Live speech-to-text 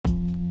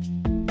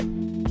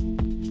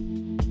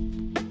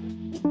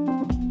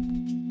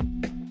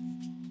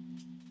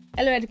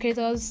Hello,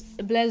 educators.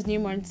 A blessed new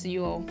month to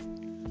you all.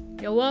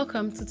 You're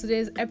welcome to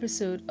today's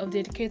episode of the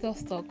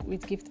Educator's Talk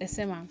with Gift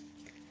Esema.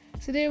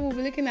 Today, we'll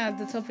be looking at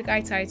the topic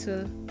I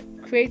titled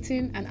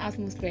Creating an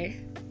Atmosphere.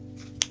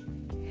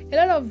 A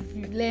lot of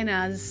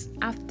learners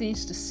have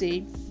things to say,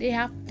 they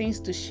have things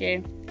to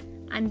share,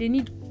 and they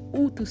need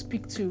who to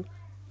speak to.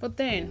 But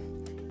then,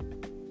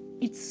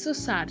 it's so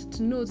sad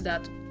to note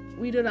that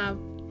we don't have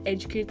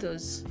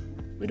educators,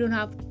 we don't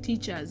have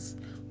teachers,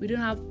 we don't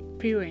have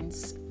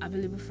parents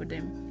available for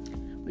them.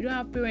 We don't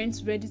have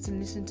parents ready to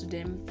listen to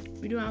them.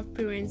 We don't have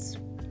parents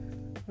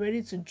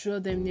ready to draw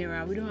them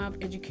nearer. We don't have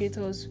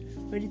educators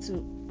ready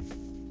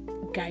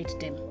to guide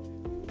them.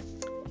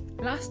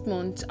 Last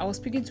month, I was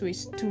speaking to a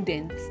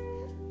student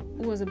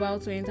who was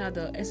about to enter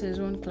the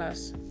SS1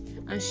 class,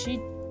 and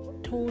she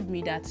told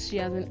me that she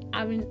has been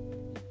having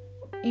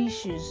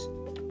issues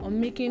on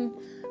making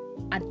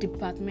a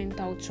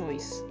departmental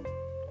choice.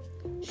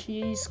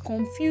 She is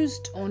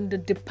confused on the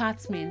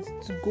department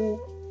to go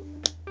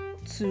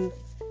to.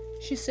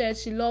 She said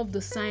she loved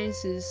the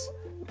sciences,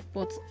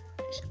 but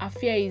her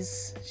fear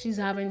is she's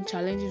having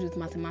challenges with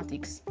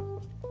mathematics.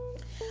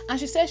 And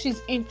she said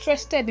she's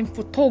interested in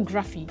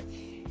photography,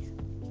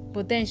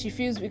 but then she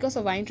feels because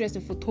of her interest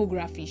in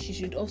photography, she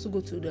should also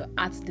go to the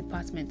arts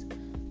department.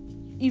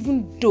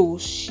 Even though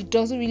she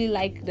doesn't really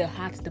like the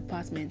arts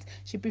department,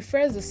 she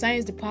prefers the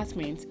science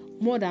department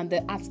more than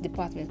the arts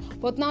department.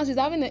 But now she's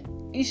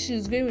having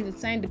issues going with the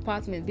science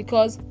department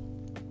because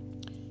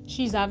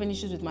she's having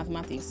issues with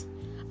mathematics.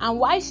 And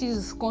why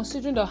she's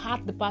considering the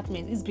art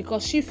department is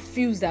because she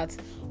feels that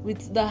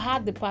with the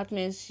art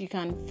department, she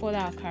can further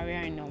her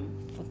career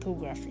in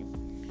photography.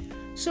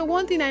 So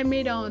one thing I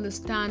made her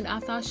understand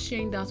after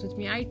sharing that with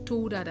me, I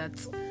told her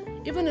that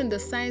even in the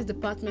science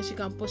department, she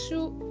can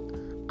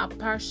pursue a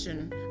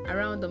passion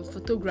around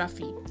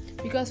photography,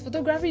 because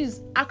photography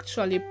is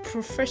actually a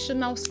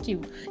professional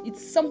skill.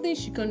 It's something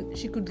she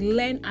could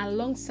learn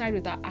alongside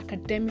with her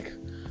academic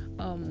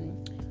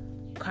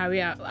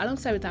career,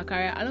 alongside with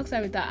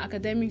her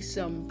academics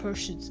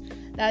pursuits.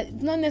 That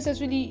it's not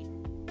necessarily,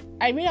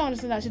 I made her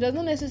understand that she does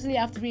not necessarily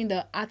have to be in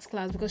the arts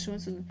class because she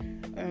wants to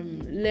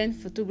learn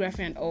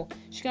photography and all.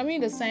 She can be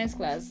in the science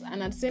class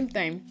and at the same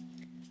time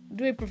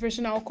do a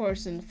professional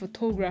course in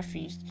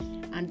photography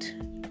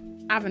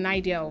and have an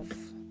idea of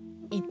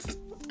it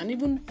and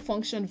even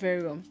function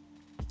very well.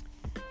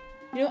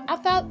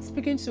 After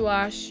speaking to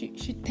her,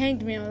 she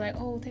thanked me. I was like,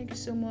 oh, thank you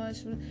so much.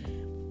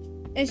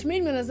 And she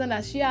made me understand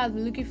that she has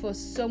been looking for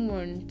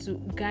someone to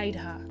guide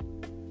her,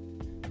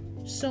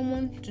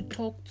 someone to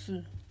talk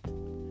to.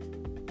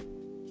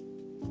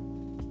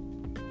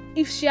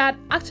 If she had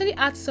actually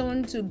had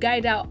someone to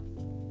guide her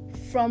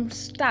from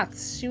start,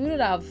 she would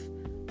have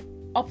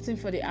opted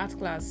for the art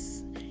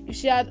class. If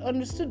she had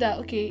understood that,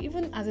 okay,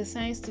 even as a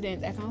science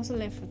student, I can also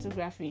learn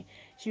photography,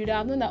 she would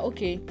have known that,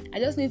 okay, I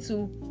just need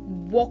to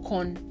work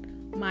on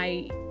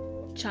my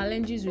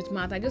challenges with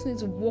math. I just need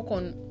to work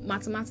on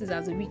mathematics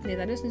as a weakness.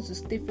 I just need to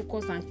stay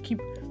focused and keep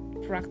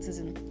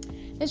practicing.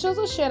 And she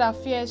also shared her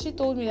fears. She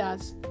told me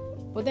that,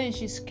 but then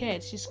she's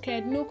scared.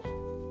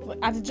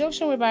 At the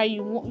junction whereby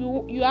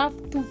you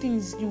have two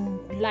things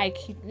you like,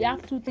 you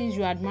have two things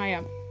you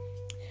admire,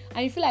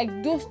 and you feel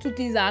like those two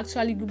things are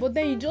actually good, but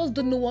then you just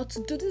don't know what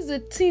to do. This is a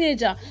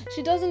teenager.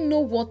 She doesn't know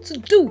what to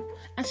do,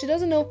 and she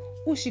doesn't know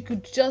who she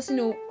could just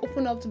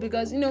open up to,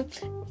 because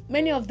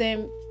many of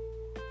them,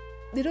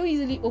 they don't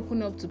easily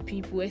open up to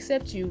people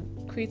except you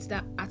create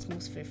that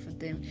atmosphere for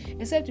them,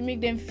 except you make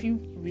them feel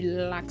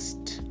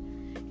relaxed.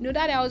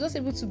 That I was just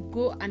able to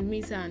go and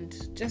meet her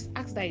and just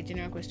ask that a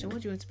general question: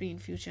 what do you want to be in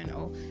future and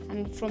all?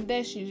 And from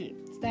there she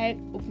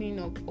started opening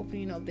up.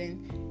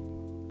 Then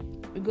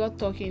we got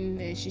talking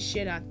and she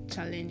shared her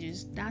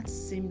challenges that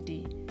same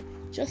day.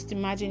 Just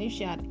imagine if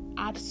she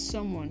had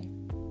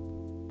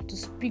someone to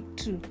speak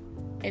to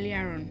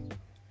earlier on.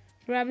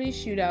 Probably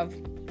she would have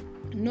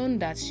known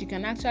that she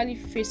can actually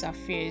face her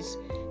fears.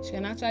 She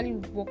can actually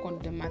work on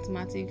the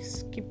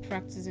mathematics, keep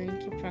practicing,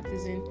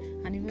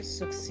 and even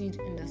succeed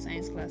in the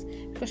science class.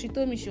 Because she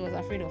told me she was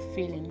afraid of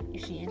failing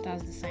if she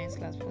enters the science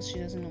class because she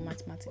doesn't know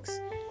mathematics.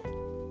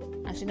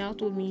 And she now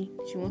told me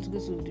she wants to go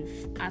to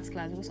the art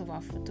class because of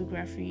her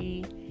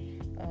photography,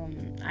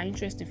 her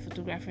interest in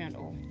photography and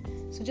all.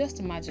 So just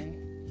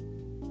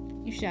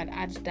imagine if she had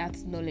that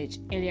knowledge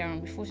earlier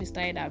on before she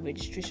started her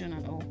registration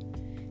and all.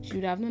 She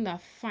would have known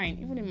that fine,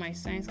 even in my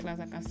science class,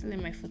 I can still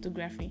learn my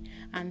photography.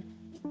 And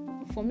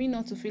for me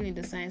not to fail in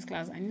the science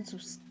class, I need to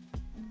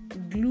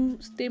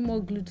stay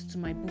more glued to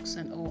my books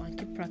and all, and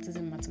keep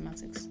practicing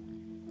mathematics.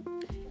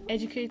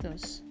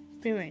 Educators,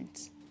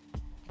 parents,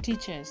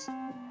 teachers,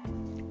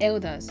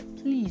 elders,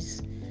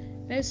 please,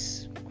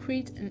 let's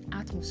create an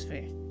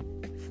atmosphere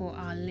for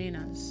our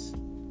learners.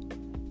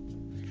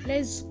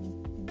 Let's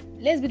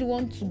be the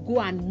one to go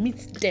and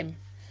meet them,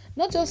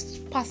 not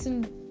just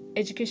passing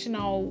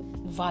educational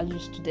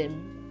values to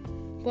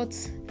them, but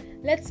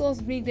let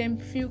us make them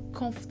feel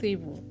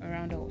comfortable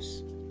around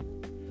us.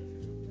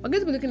 We're going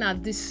to be looking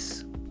at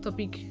this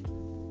topic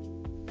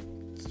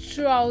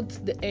throughout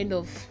the end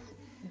of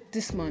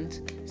this month.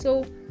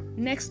 So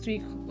next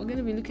week we're going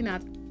to be looking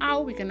at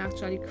how we can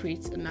actually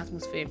create an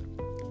atmosphere.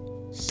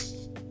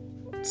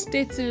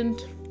 Stay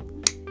tuned,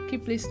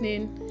 keep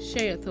listening,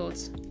 share your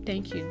thoughts.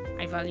 Thank you.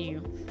 I value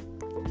you.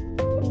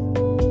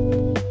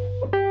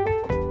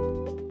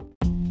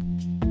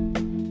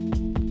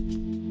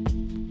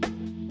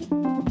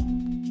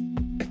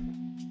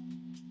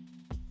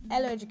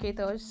 Hello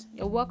educators,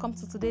 you're welcome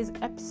to today's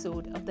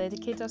episode of the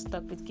Educator's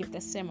Talk with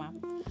Gift Sema.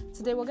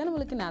 Today we're going to be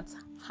looking at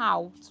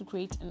how to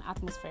create an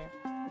atmosphere.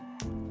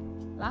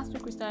 Last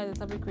week we started the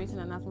topic creating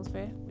an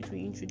atmosphere, which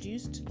we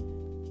introduced,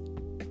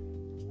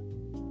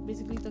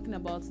 basically talking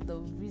about the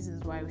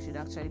reasons why we should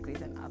actually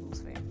create an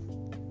atmosphere.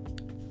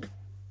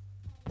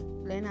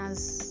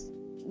 Learners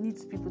need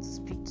people to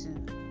speak to.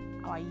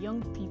 Our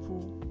young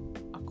people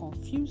are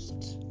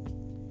confused.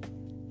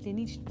 They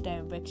need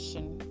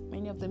direction.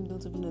 Many of them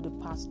don't even know the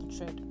path to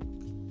tread.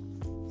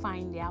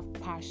 Fine, they have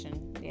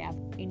passion, they have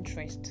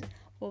interest,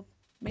 but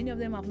many of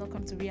them have not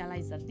come to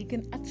realize that they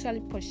can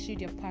actually pursue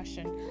their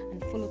passion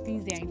and follow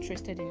things they are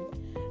interested in.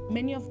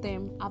 Many of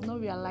them have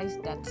not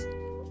realized that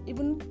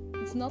even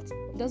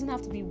it doesn't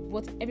have to be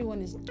what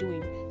everyone is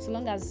doing. So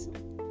long as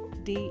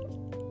they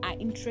are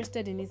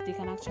interested in it, they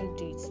can actually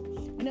do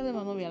it. Many of them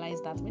have not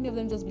realized that. Many of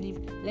them just believe,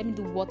 let me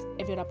do what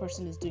every other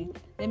person is doing.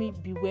 Let me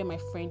be where my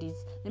friend is.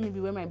 Let me be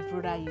where my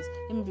brother is.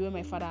 Let me be where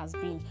my father has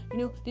been.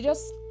 They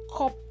just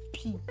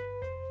copy.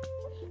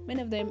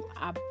 Many of them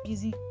are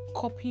busy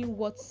copying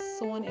what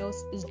someone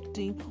else is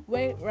doing,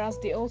 whereas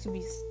they ought to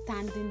be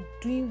standing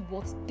doing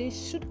what they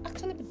should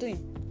actually be doing.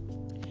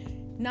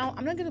 Now,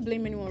 I'm not going to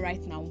blame anyone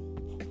right now,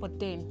 but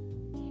then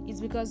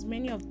it's because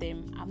many of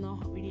them have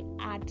not really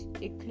had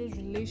a close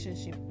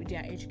relationship with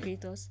their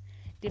educators.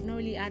 They've not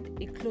really had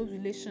a close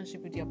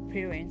relationship with their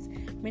parents.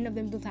 Many of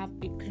them don't have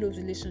a close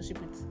relationship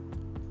with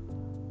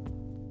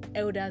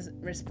elders,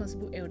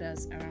 responsible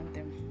elders around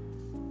them.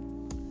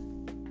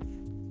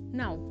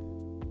 Now,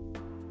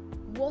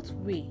 what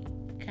way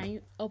can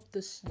you help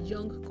these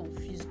young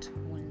confused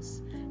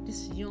ones,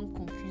 these young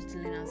confused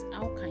learners?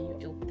 How can you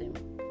help them?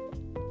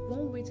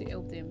 One way to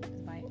help them is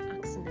by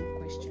asking them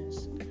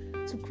questions.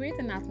 To create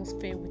an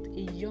atmosphere with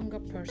a younger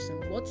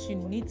person, what you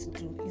need to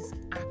do is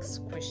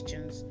ask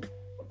questions.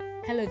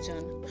 Hello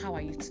John, how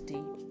are you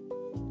today?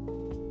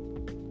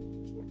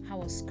 How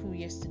was school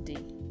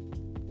yesterday?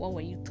 What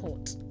were you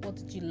taught? What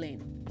did you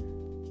learn?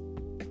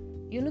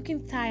 You're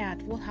looking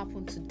tired. What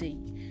happened today?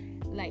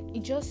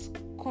 You just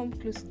come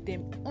close to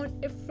them on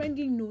a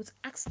friendly note,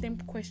 ask them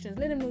questions,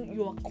 let them know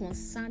you are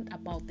concerned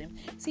about them.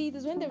 See, it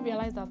is when they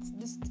realize that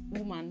this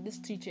woman, this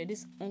teacher,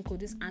 this uncle,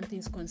 this auntie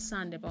is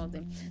concerned about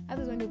them, that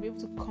is when they'll be able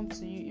to come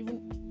to you,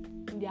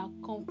 even in their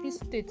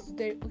confused state, to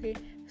tell you, okay,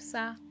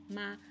 sir,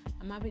 ma,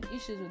 I'm having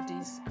issues with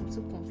this, I'm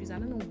so confused, I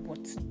don't know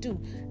what to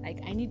do,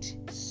 I need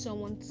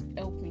someone to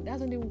help me.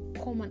 That's when they will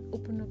come and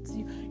open up to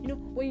you.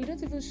 When you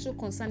don't even show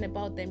concern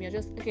about them, you're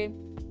just, okay,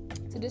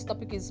 today's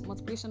topic is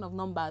multiplication of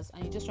numbers,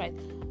 and you just write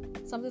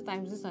something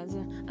times this and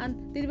that,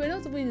 and they were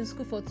not even in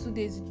school for 2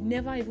 days. You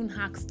never even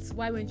asked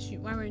why weren't you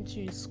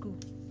in school.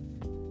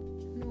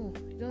 No,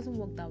 it doesn't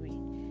work that way.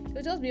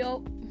 It'll just be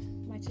all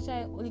my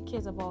teacher only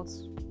cares about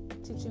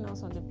teaching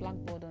us on the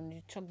blackboard, on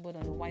the chalkboard,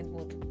 on the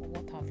whiteboard, or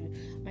what have you.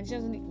 My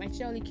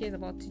teacher only cares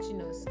about teaching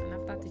us, and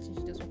after teaching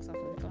she just walks out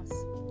of the class.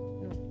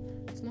 No,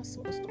 it's not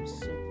supposed to be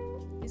so.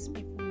 These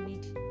people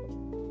need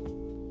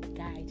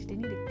guide. They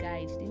need a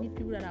guide. They need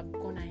people that have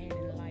gone ahead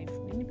in life.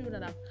 They need people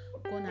that have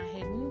gone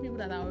ahead. We need people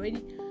that are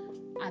already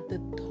at the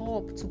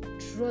top to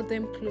draw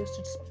them close,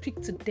 to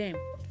speak to them.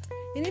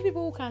 They need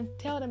people who can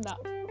tell them that,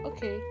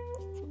 okay,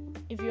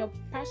 if you're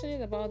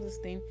passionate about this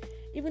thing,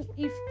 even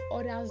if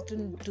others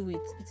don't do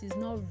it, it is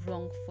not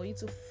wrong for you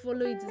to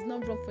follow it. It's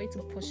not wrong for you to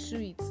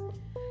pursue it.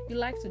 You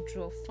like to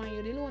draw, fine.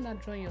 You're the only one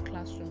that draws in your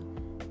classroom.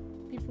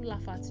 People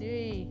laugh at you.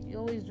 Hey, you're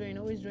always drawing,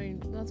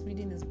 not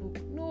reading this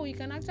book. No, you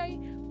can actually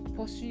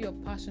pursue your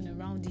passion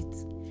around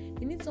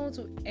it. You need someone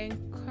to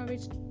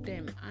encourage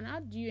them. And how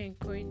do you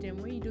encourage them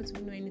when you don't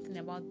even know anything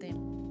about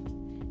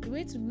them? The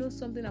way to know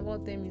something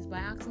about them is by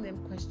asking them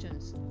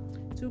questions.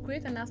 To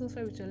create an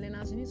atmosphere with your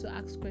learners, you need to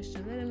ask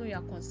questions. Let them know you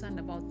are concerned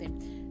about them.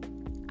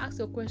 Ask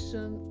your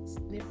questions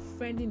in a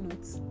friendly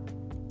note.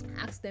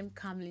 Ask them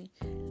calmly.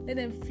 Let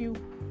them feel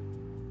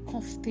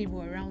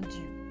comfortable around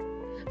you.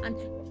 And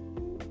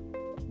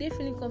they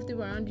feeling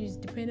comfortable around you is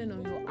dependent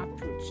on your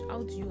approach.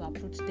 How do you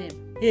approach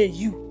them? Hey,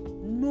 you.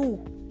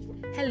 No.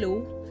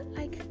 Hello.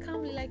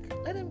 Calmly, let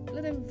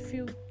them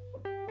feel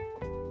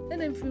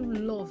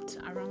loved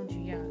around you.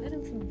 Yeah, let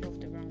them feel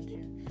loved around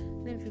you.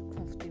 Let them feel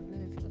comfortable. Let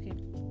them feel, okay,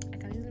 I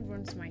can easily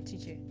run to my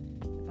teacher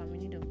if I'm in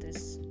need of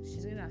this.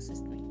 She's going to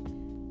assist me.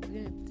 She's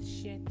going to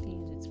share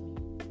things with me.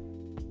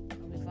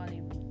 It'll be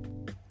valuable.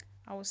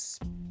 I was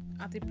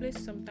at a place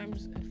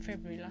sometimes in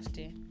February last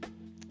year.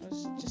 I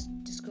was just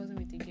discussing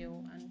with a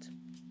girl, and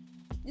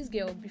this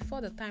girl,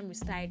 before the time we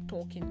started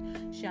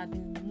talking, she had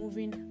been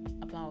moving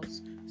about.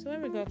 So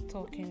when we got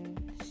talking,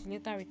 she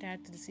later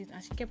retired to the seat,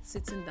 and she kept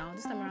sitting down.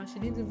 This time around, she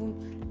didn't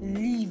even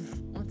leave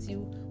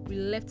until we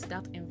left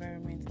that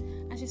environment.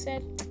 And she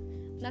said,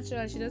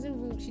 naturally,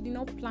 she did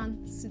not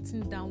plan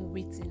sitting down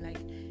waiting. Like,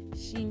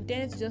 she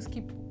intended to just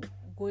keep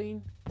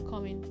going,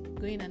 coming,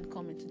 going and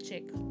coming to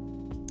check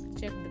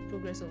the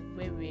progress of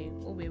what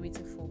we're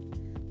waiting for.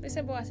 But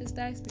as she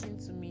started speaking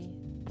to me,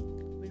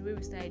 with where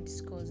we started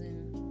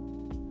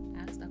discussing,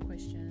 I asked her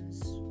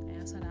questions, I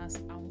answered her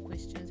own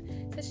questions.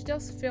 So she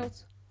just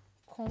felt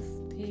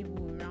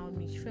comfortable around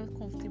me. She felt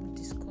comfortable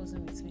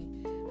discussing with me,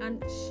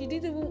 and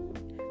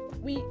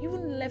we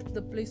even left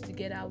the place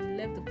together. We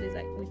left the place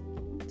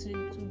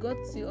until we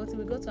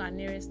got to our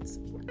nearest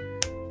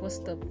bus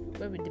stop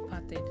where we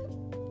departed.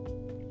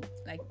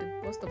 Like, the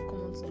bus stop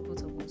common to the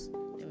both of us.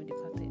 Then we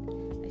departed.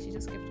 And she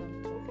just kept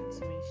on talking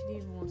to me. She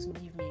didn't even want to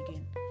leave me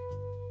again.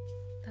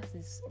 That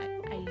is, I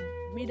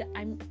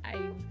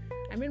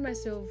made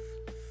myself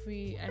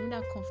free. I made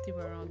her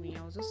comfortable around me.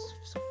 I was just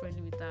so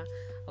friendly with her.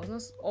 I was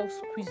not all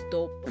squeezed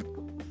up,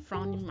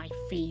 frowning my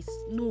face.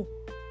 No.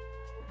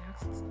 I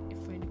asked a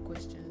friendly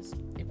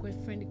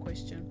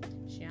question.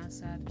 She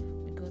answered.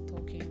 We got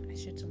talking. I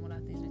shared some other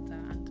things with her,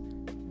 and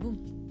boom,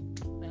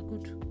 we're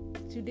good.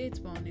 Today it's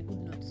on a good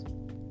note.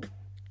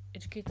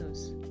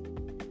 Educators,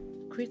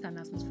 create an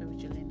atmosphere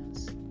with your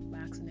learners by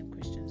asking them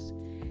questions.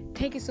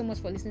 Thank you so much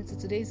for listening to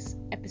today's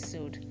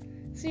episode.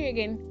 See you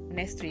again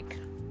next week.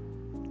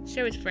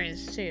 Share with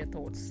friends, share your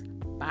thoughts.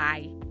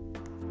 Bye.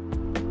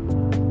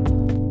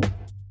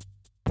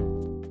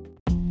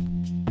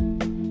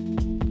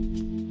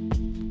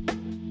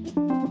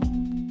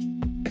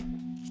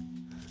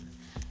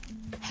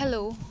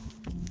 Hello,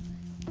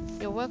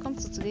 you're welcome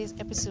to today's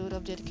episode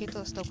of the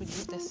Educator's Talk with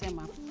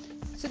Sema.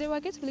 Today we're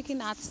going to be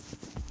looking at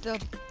the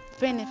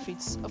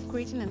benefits of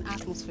creating an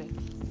atmosphere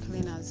with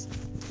learners.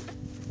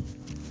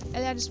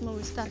 Earlier this month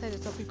we started the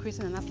topic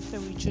creating an atmosphere.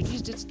 We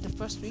introduced it the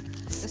first week.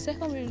 The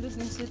second we looked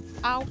into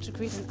how to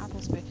create an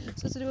atmosphere.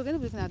 So today we're going to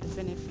be looking at the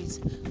benefits.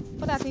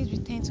 What are things we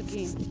tend to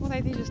gain? What are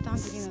things you stand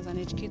to gain as an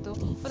educator?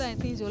 What are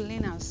the things your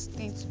learners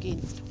tend to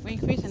gain when you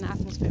create an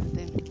atmosphere with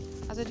them?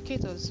 As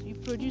educators, you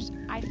produce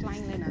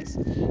high-flying learners.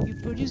 You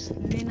produce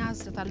learners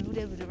that are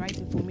loaded with the right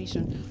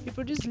information. You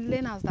produce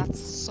learners that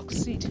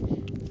succeed.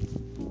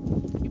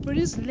 You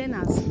produce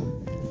learners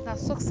that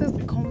success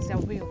becomes their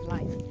way of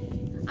life.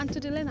 And to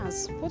the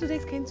learners, what do they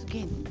tend to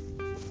gain?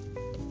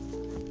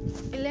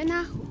 A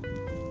learner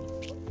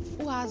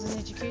who has an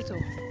educator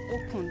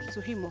open to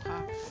him or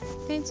her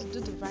tends to do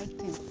the right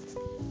thing.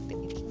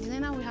 The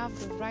learner will have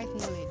the right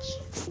knowledge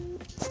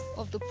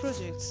of the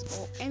project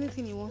or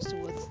anything he wants to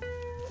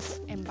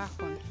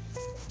embark on.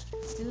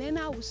 The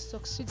learner will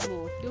succeed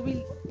more. There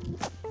will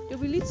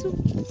be little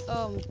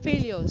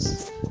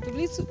failures, there will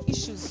be little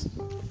issues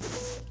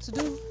to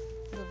do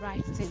the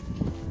right thing.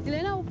 The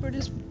learner will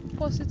produce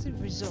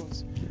positive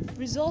results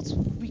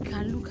we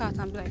can look at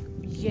and be like,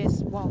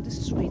 yes, wow, this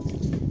is great.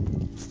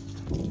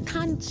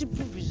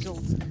 Tangible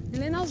results. The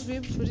learners will be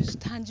able to produce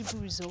tangible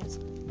results.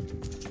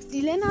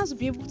 The learners will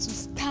be able to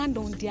stand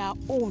on their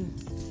own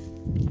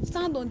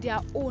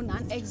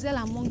and excel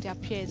among their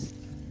peers.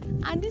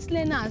 And these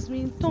learners will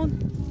in turn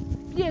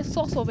be a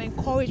source of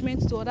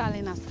encouragement to other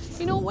learners.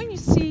 You know, when you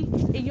see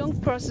a young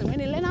person, when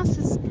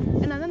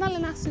another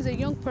learner sees a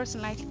young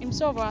person like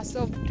himself or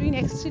herself doing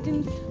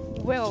exceeding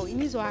well in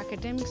his or her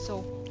academics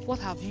or what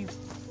have you,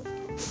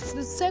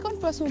 the second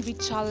person will be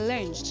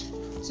challenged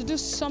to do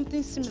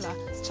something similar,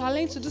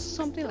 challenged to do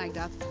something like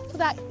that, so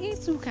that he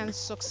too can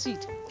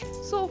succeed.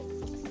 So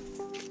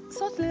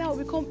such learner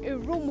will become a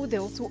role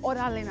model to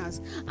other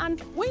learners. And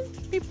when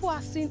people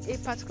are seeing a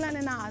particular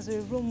learner as a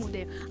role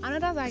model,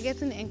 and others are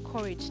getting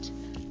encouraged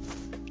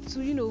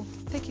to,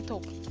 take it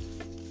up,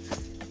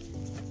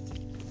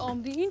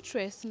 the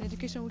interest in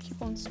education will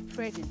keep on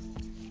spreading.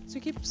 To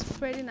keep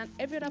spreading, and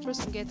every other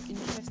person gets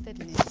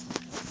interested in it.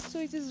 So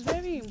it is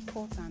very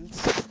important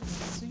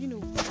to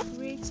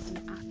create an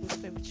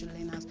atmosphere with your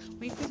learners.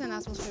 When you create an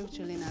atmosphere with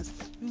your learners,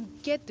 they will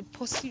get the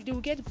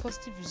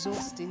positive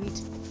results they need.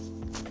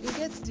 They'll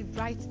get the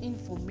right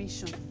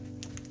information.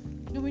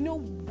 They will know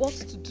what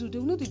to do. They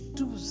will know the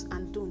do's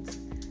and don'ts.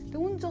 They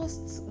won't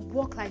just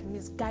walk like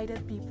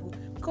misguided people,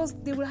 because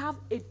they will have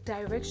a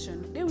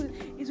direction. It will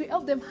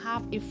help them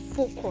have a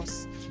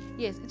focus.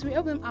 Yes, it will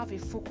help them have a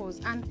focus,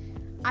 and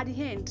at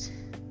the end,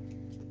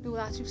 they will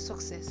achieve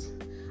success.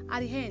 At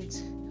the end,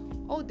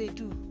 all they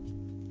do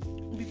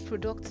will be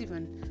productive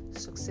and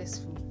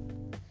successful.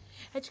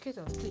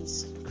 Educators,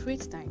 please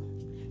create time,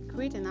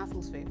 create an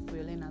atmosphere for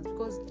your learners,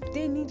 because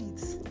they need it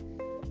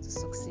to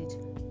succeed.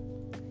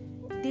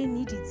 They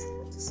need it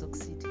to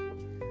succeed.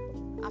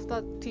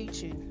 After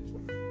teaching,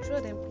 draw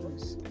them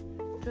close.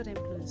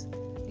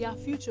 Their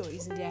future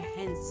is in their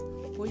hands,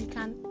 but you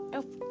can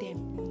help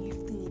them in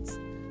lifting it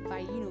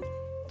by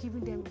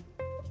giving them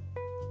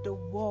the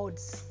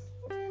words,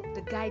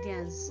 the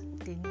guidance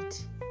they need.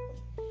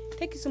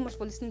 Thank you so much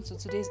for listening to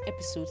today's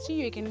episode. See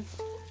you again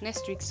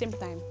next week, same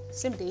time,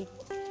 same day.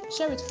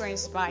 Share with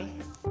friends. Bye.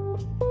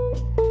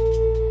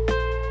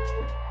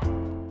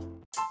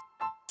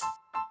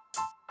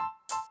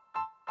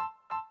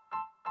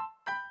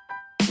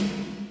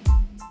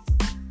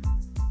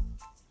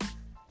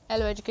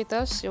 Hello,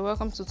 educators, you're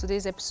welcome to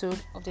today's episode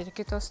of the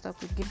Educators Talk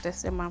with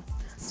Gift Emma.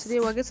 Today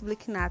we're going to be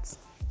looking at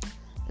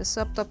the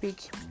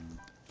subtopic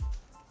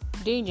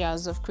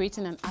dangers of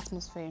creating an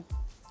atmosphere.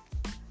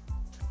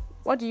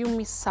 What do you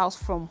miss out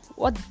from?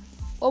 What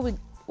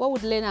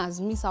would learners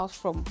miss out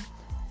from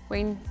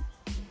when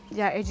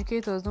their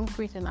educators don't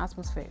create an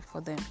atmosphere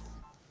for them?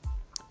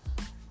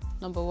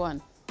 Number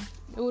one,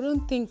 they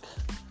wouldn't think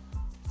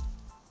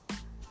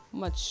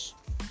much.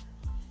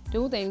 They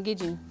won't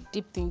engage in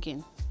deep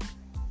thinking.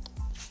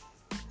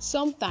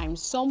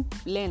 Sometimes some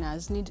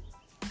learners need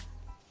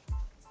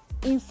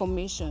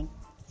information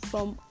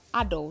from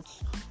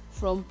adults,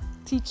 from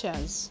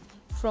teachers,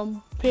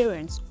 from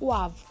parents who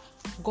have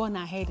gone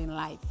ahead in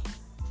life.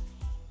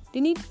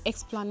 They need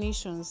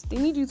explanations. They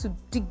need you to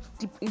dig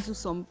deep into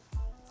some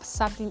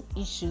certain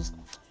issues.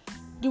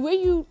 The way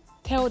you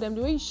tell them,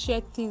 the way you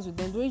share things with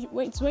them,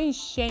 it's when you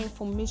share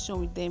information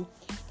with them,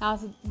 that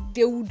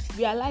they would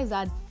realize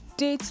that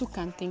they too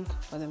can think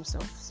for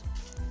themselves.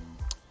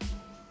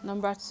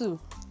 Number two,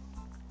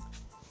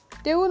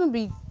 they wouldn't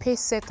be pace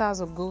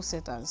setters or goal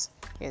setters.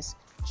 Yes,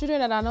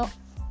 children that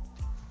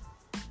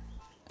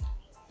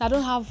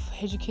don't have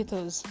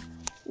educators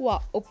who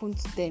are open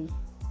to them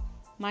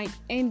might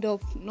end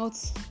up not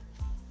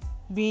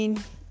being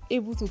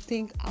able to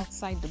think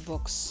outside the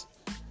box.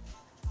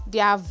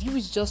 Their view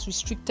is just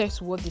restricted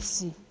to what they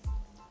see.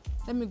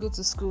 Let me go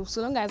to school.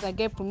 So long as I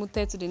get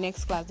promoted to the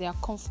next class, they are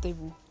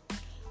comfortable.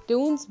 They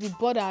won't be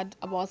bothered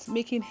about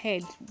making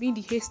head, being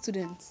the A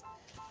students,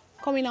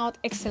 coming out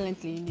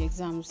excellently in their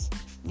exams.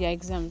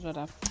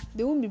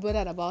 They won't be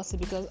bothered about it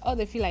because all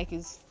they feel like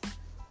is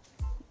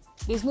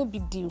there's no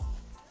big deal.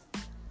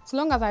 So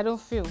long as I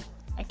don't fail,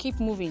 I keep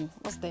moving.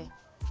 What's there?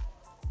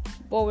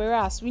 But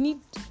whereas we need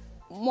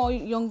more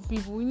young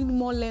people, we need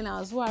more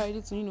learners who are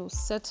ready to,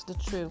 set the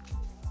trail,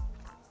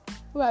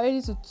 who are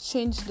ready to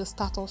change the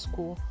status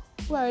quo,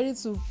 who are ready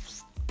to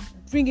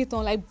bring it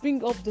on, like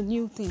bring up the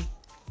new thing.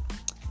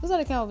 Those are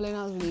the kind of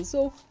learners we need.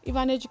 So if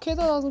an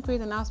educator doesn't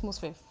create an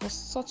atmosphere for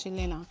such a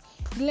learner,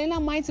 the learner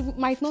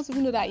might not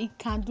even know that he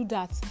can do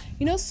that.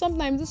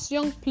 Sometimes these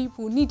young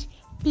people need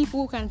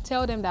people who can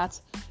tell them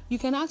that you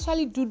can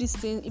actually do this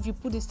thing if you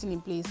put this thing in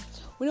place.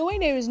 When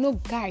there is no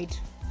guide,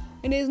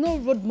 when there is no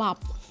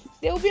roadmap,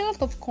 there will be a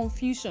lot of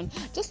confusion.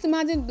 Just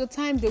imagine the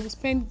time they will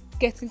spend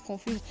getting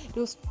confused. They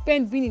will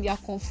spend being in their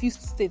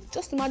confused state.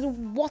 Just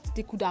imagine what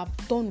they could have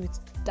done with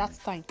that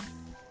time.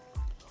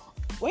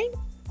 When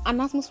an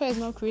atmosphere is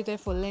not created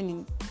for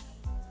learning,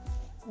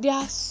 there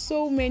are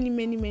so many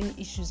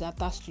issues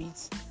attached to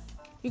it,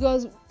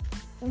 because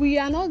we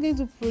are not going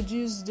to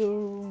produce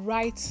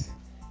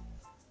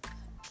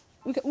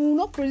we will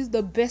not produce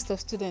the best of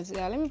students.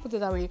 Let me put it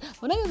that way.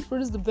 We're not going to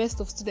produce the best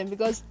of students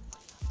because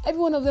every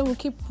one of them will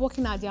keep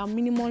working at their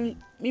minimum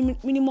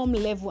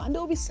level and they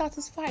will be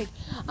satisfied.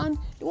 And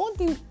the one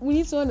thing we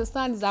need to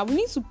understand is that we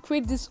need to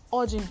create this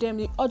urge in them,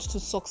 the urge to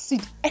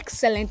succeed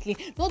excellently,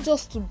 not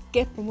just to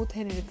get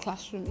promoted in the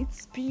classroom.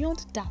 It's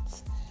beyond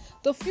that.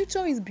 The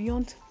future is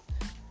beyond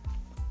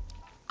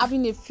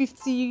having a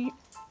 50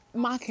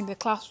 mark in the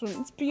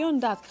classroom. It's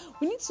beyond that.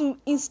 We need to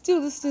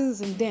instill these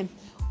things in them.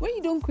 When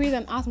you don't create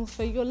an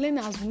atmosphere, your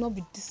learners will not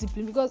be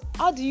disciplined, because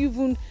how do you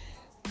even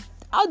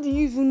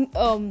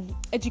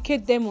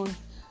educate them on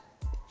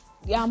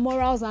their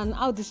morals and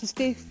how they should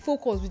stay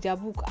focused with their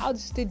book, how to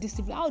stay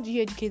disciplined? How do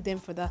you educate them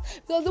for that?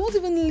 Because they won't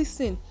even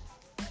listen.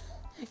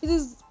 It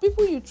is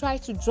people you try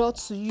to draw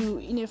to you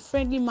in a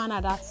friendly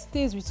manner that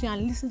stays with you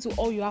and listen to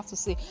all you have to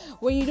say.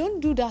 When you don't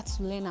do that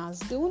to learners,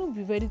 they won't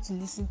be ready to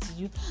listen to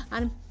you,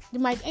 and they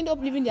might end up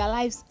living their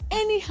lives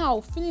anyhow,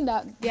 feeling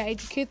that their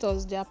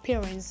educators, their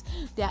parents,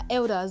 their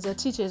elders, their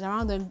teachers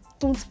around them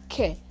don't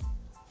care.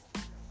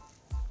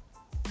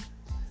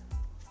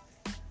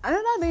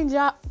 Another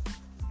danger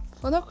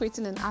for not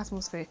creating an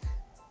atmosphere.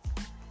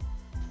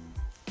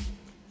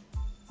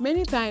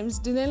 Many times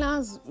the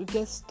learners will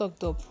get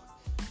stuck up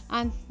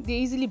and they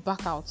easily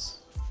back out.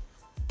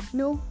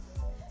 There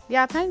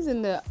are times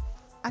in the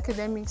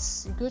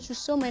academics you go through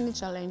so many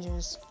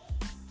challenges.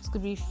 It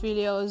could be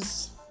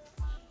failures.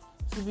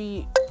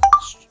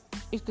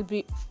 It could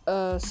be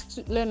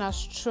learners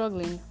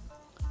struggling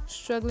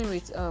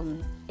with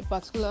a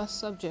particular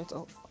subject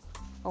or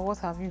what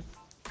have you,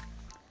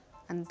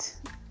 and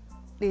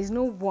there is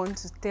no one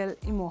to tell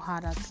him or her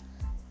that,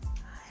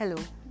 hello,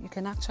 you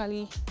can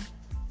actually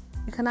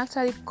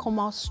come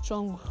out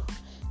strong.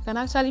 You can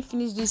actually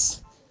finish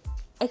this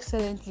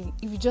excellently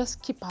if you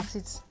just keep at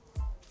it.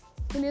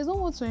 And there's no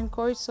one to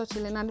encourage such a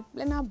learner. The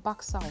learner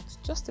backs out.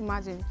 Just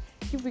imagine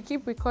if we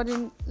keep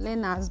recording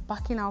learners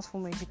backing out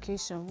from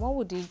education, what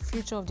would the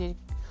future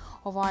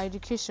of our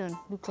education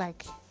look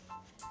like?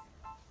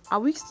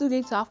 Are we still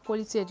going to have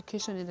quality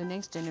education in the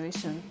next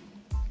generation?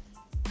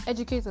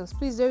 Educators,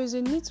 please, there is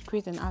a need to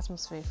create an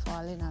atmosphere for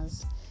our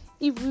learners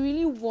if we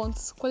really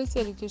want quality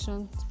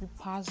education to be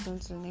passed on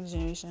to the next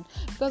generation,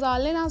 because our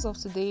learners of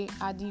today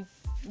are the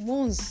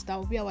ones that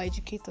will be our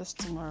educators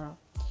tomorrow.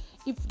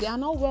 If they are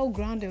not well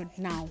grounded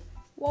now,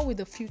 what will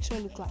the future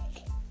look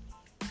like?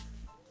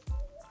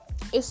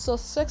 A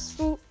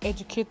successful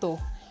educator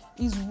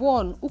is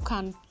one who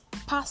can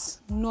pass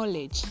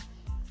knowledge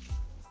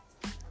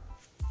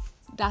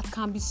that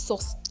can be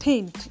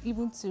sustained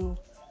even till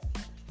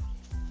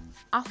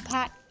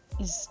after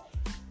his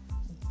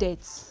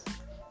death,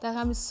 that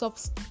can be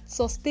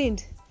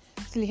sustained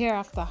till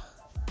hereafter.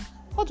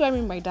 What do I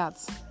mean by that?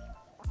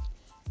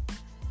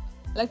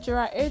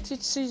 Lecturer A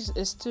teaches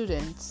a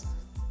student.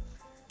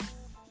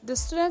 The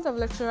student of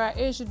lecturer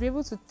A should be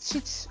able to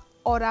teach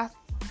other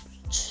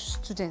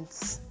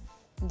students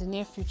in the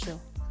near future.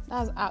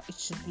 That's how it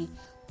should be.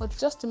 But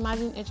just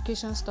imagine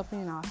education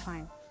stopping in our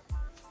time.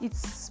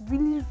 It's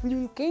really,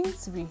 really going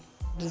to be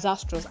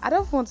disastrous. I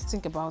don't want to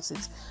think about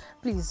it.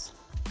 Please,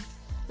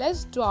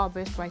 let's do our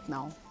best right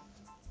now.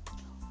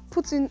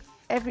 Put in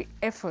every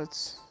effort,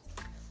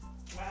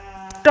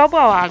 double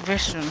our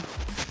aggression,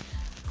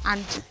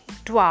 and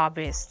do our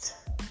best.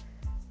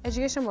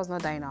 Education must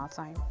not die in our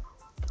time.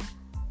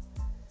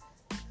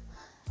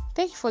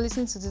 Thank you for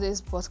listening to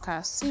today's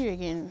podcast. See you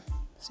again,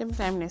 same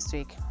time next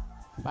week.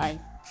 Bye.